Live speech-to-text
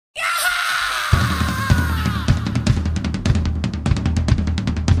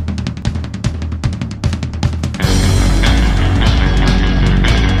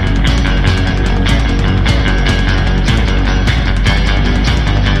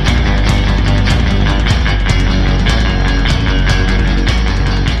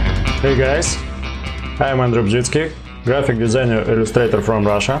Hey guys, I'm Andrew Bzitsky, graphic designer illustrator from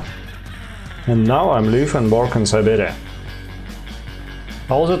Russia, and now I live and work in Siberia.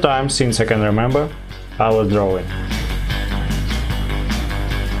 All the time since I can remember, I was drawing.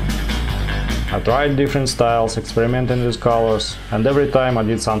 I tried different styles, experimenting with colors, and every time I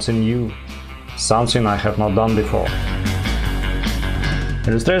did something new, something I have not done before.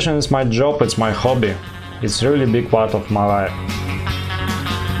 Illustration is my job, it's my hobby, it's really big part of my life.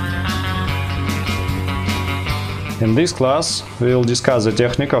 In this class, we will discuss the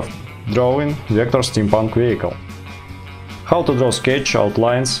technique of drawing vector steampunk vehicle. How to draw sketch,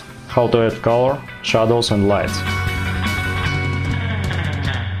 outlines, how to add color, shadows and lights.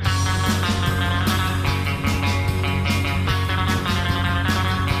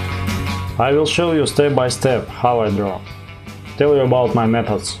 I will show you step by step how I draw, tell you about my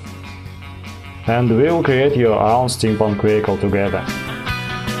methods, and we will create your own steampunk vehicle together.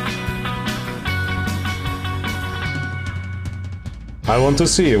 I want to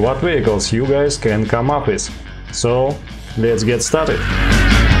see what vehicles you guys can come up with, so let's get started!